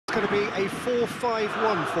Going to be a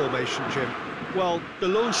 4-5-1 formation, Jim. Well, the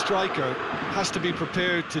lone striker has to be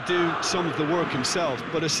prepared to do some of the work himself,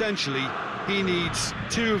 but essentially he needs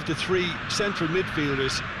two of the three central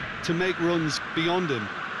midfielders to make runs beyond him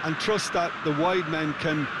and trust that the wide men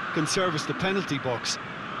can service the penalty box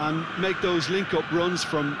and make those link-up runs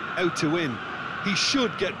from out to in. He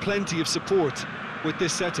should get plenty of support with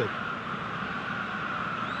this setup.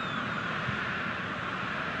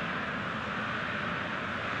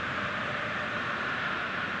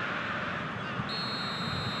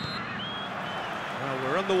 Well,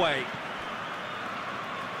 we're on the way.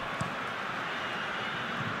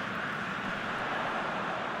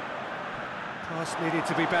 Pass needed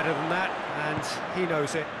to be better than that, and he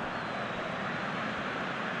knows it.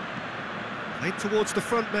 Played towards the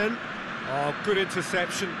front men. Oh, good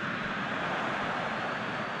interception.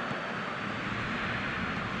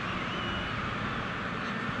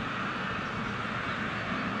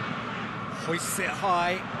 Hoists it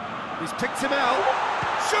high. He's picked him out.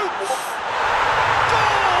 Shoots!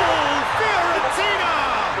 Goal! Fiorentina!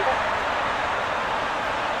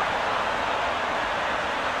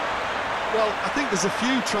 Well, I think there's a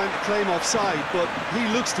few trying to claim offside, but he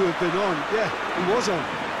looks to have been on. Yeah, he was on.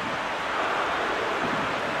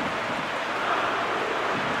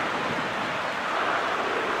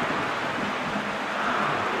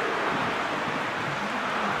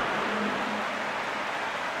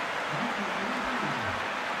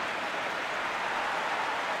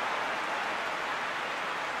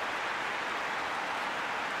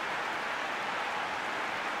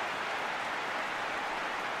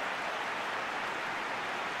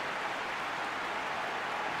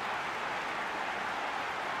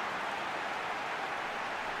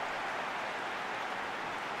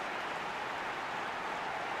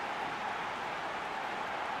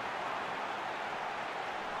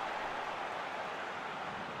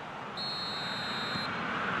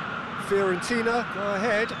 Fiorentina go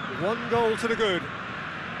ahead, 1 goal to the good.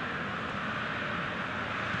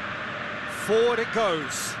 Forward it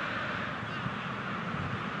goes.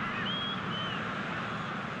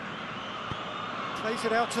 Plays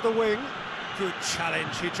it out to the wing. Good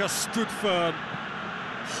challenge, he just stood firm.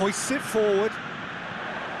 Hoists it forward.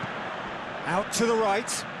 Out to the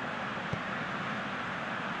right.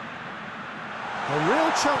 A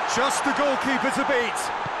real chunk, just the goalkeeper to beat.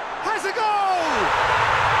 Has a goal!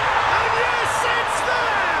 Yes, it's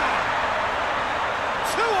there!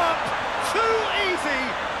 2 up, 2 easy.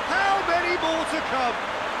 How many more to come?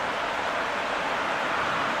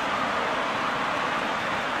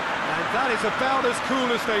 And that is about as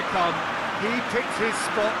cool as they come. He picked his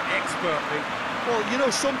spot expertly. Well, you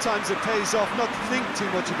know, sometimes it pays off not to think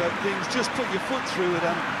too much about things, just put your foot through it,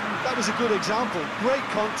 and that was a good example. Great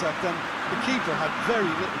contact, and the keeper had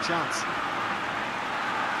very little chance.